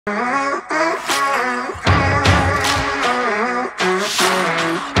Alright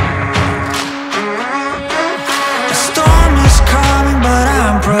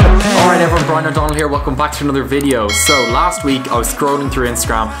everyone, Brian O'Donnell here, welcome back to another video. So last week I was scrolling through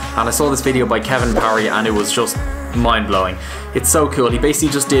Instagram and I saw this video by Kevin Parry and it was just mind-blowing. It's so cool. He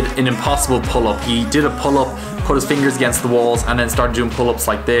basically just did an impossible pull-up. He did a pull-up, put his fingers against the walls and then started doing pull-ups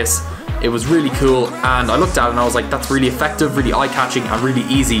like this. It was really cool and I looked at it and I was like, that's really effective, really eye-catching and really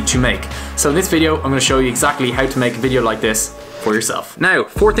easy to make. So in this video I'm going to show you exactly how to make a video like this for yourself. Now,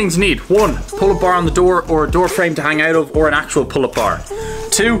 4 things you need. 1, pull-up bar on the door or a door frame to hang out of or an actual pull-up bar.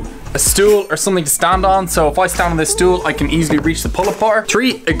 2, a stool or something to stand on, so if I stand on this stool I can easily reach the pull-up bar.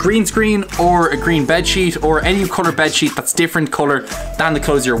 3, a green screen or a green bed sheet or any color bed sheet that's different color than the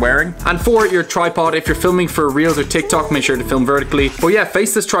clothes you're wearing. And 4, your tripod. If you're filming for Reels or TikTok, make sure to film vertically. But yeah,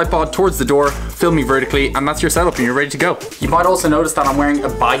 face this tripod towards the door, filming vertically, and that's your setup and you're ready to go. You might also notice that I'm wearing a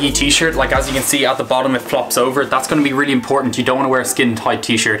baggy t-shirt. Like as you can see at the bottom it flops over. That's going to be really important. You don't want to wear a skin tight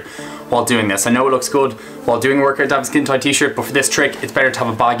t-shirt while doing this. I know it looks good while doing a workout to have a skin tight t-shirt, but for this trick it's better to have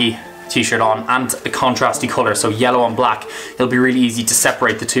a baggy t-shirt on and a contrasty color, so yellow and black. It'll be really easy to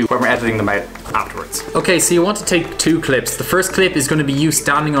separate the two when we're editing them out afterwards. Okay, so you want to take 2 clips. The first clip is going to be you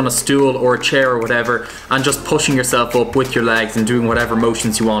standing on a stool or a chair or whatever and just pushing yourself up with your legs and doing whatever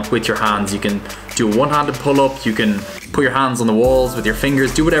motions you want with your hands. You can do a one-handed pull-up, you can put your hands on the walls with your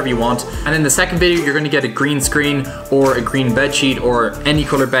fingers, do whatever you want. And in the second video you're going to get a green screen or a green bed sheet or any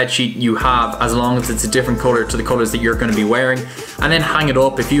color bed sheet you have, as long as it's a different color to the colors that you're going to be wearing, and then hang it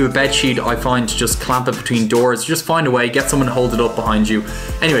up. If you have a bed sheet, I find to just clamp it between doors. Just find a way, get someone to hold it up behind you.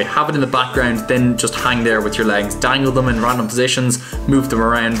 Anyway, have it in the background, then just hang there with your legs, dangle them in random positions, move them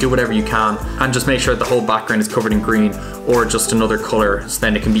around, do whatever you can, and just make sure the whole background is covered in green or just another color, so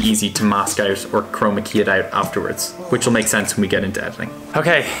then it can be easy to mask out or chroma key it out afterwards, which will make sense when we get into editing.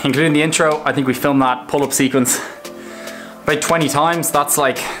 Okay, including the intro, I think we filmed that pull-up sequence about 20 times. That's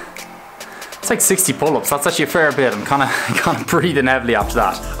like 60 pull-ups. That's actually a fair bit. I'm kind of breathing heavily after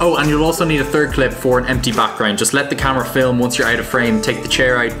that. Oh, and you'll also need a third clip for an empty background. Just let the camera film once you're out of frame. Take the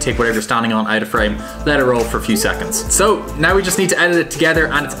chair out, take whatever you're standing on out of frame, let it roll for a few seconds. So now we just need to edit it together,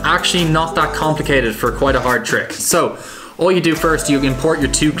 and it's actually not that complicated for quite a hard trick. So all you do first, you import your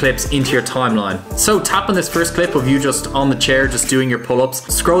 2 clips into your timeline. So tap on this first clip of you just on the chair, just doing your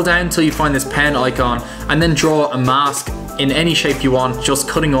pull-ups. Scroll down until you find this pen icon and then draw a mask in any shape you want, just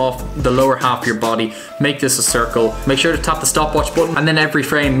cutting off the lower half of your body. Make this a circle. Make sure to tap the stopwatch button and then every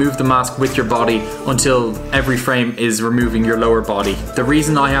frame move the mask with your body until every frame is removing your lower body. The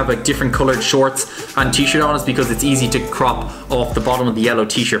reason I have like different colored shorts and t-shirt on is because it's easy to crop off the bottom of the yellow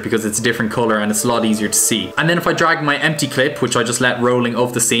t-shirt because it's a different color and it's a lot easier to see. And then if I drag my empty clip, which I just let rolling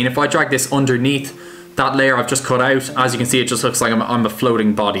of the scene, if I drag this underneath that layer I've just cut out, as you can see it just looks like I'm a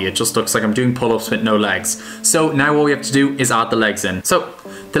floating body. It just looks like I'm doing pull-ups with no legs. So now all we have to do is add the legs in. So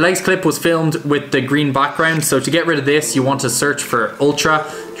the legs clip was filmed with the green background, so to get rid of this you want to search for Ultra,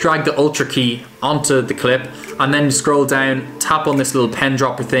 drag the Ultra key onto the clip and then scroll down, tap on this little pen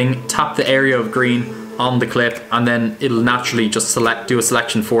dropper thing, tap the area of green on the clip and then it'll naturally just do a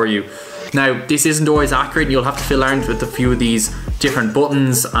selection for you. Now, this isn't always accurate. You'll have to fill around with a few of these different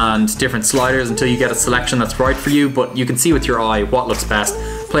buttons and different sliders until you get a selection that's right for you, but you can see with your eye what looks best.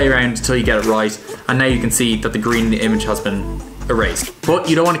 Play around until you get it right, and now you can see that the green in the image has been erased. But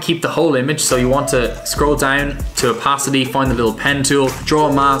you don't want to keep the whole image, so you want to scroll down to opacity, find the little pen tool, draw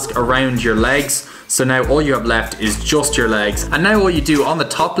a mask around your legs. So now all you have left is just your legs. And now all you do on the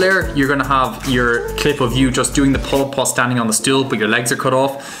top layer, you're gonna have your clip of you just doing the pull-up while standing on the stool, but your legs are cut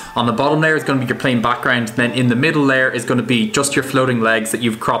off. On the bottom layer is gonna be your plain background. Then in the middle layer is gonna be just your floating legs that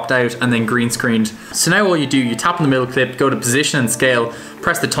you've cropped out and then green screened. So now all you do, you tap on the middle clip, go to position and scale,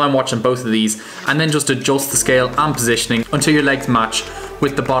 press the time watch on both of these, and then just adjust the scale and positioning until your legs match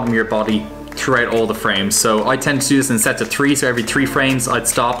with the bottom of your body throughout all the frames. So I tend to do this in sets of 3, so every 3 frames I'd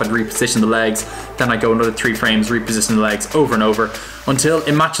stop and reposition the legs, then I go another 3 frames, reposition the legs over and over until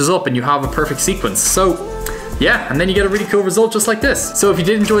it matches up and you have a perfect sequence. So yeah, and then you get a really cool result just like this. So if you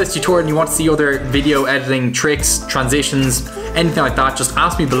did enjoy this tutorial and you want to see other video editing tricks, transitions, anything like that, just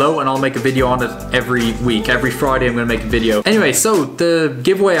ask me below and I'll make a video on it every week. Every Friday I'm gonna make a video. Anyway, so the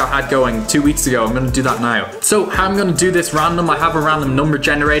giveaway I had going 2 weeks ago, I'm gonna do that now. So how I'm gonna do this random, I have a random number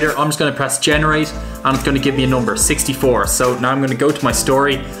generator. I'm just gonna press generate and it's gonna give me a number, 64. So now I'm gonna go to my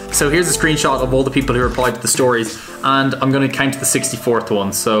story. So here's a screenshot of all the people who replied to the stories and I'm gonna count to the 64th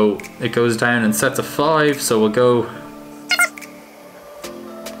one. So it goes down in sets of 5, so we'll go.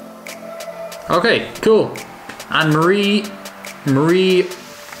 Okay, cool. And Marie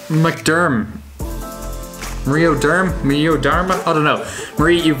McDerm. Dharma? I don't know.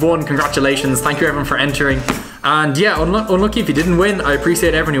 Marie, you've won. Congratulations. Thank you everyone for entering. And yeah, unlucky if you didn't win. I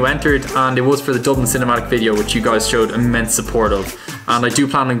appreciate everyone who entered, and it was for the Dublin cinematic video, which you guys showed immense support of. And I do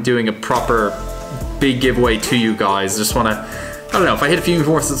plan on doing a proper big giveaway to you guys. Just want to, I don't know, if I hit a few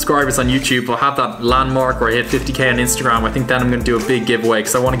more subscribers on YouTube, I'll have that landmark where I hit 50k on Instagram. I think then I'm going to do a big giveaway,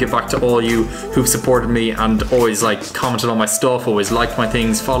 because I want to give back to all you who've supported me and always like commented on my stuff, always liked my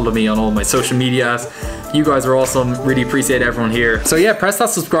things, followed me on all my social medias. You guys are awesome. Really appreciate everyone here. So yeah, press that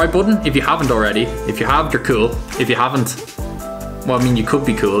subscribe button if you haven't already. If you have, you're cool. If you haven't, well, I mean, you could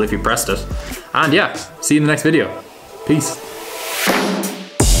be cool if you pressed it. And yeah, see you in the next video. Peace.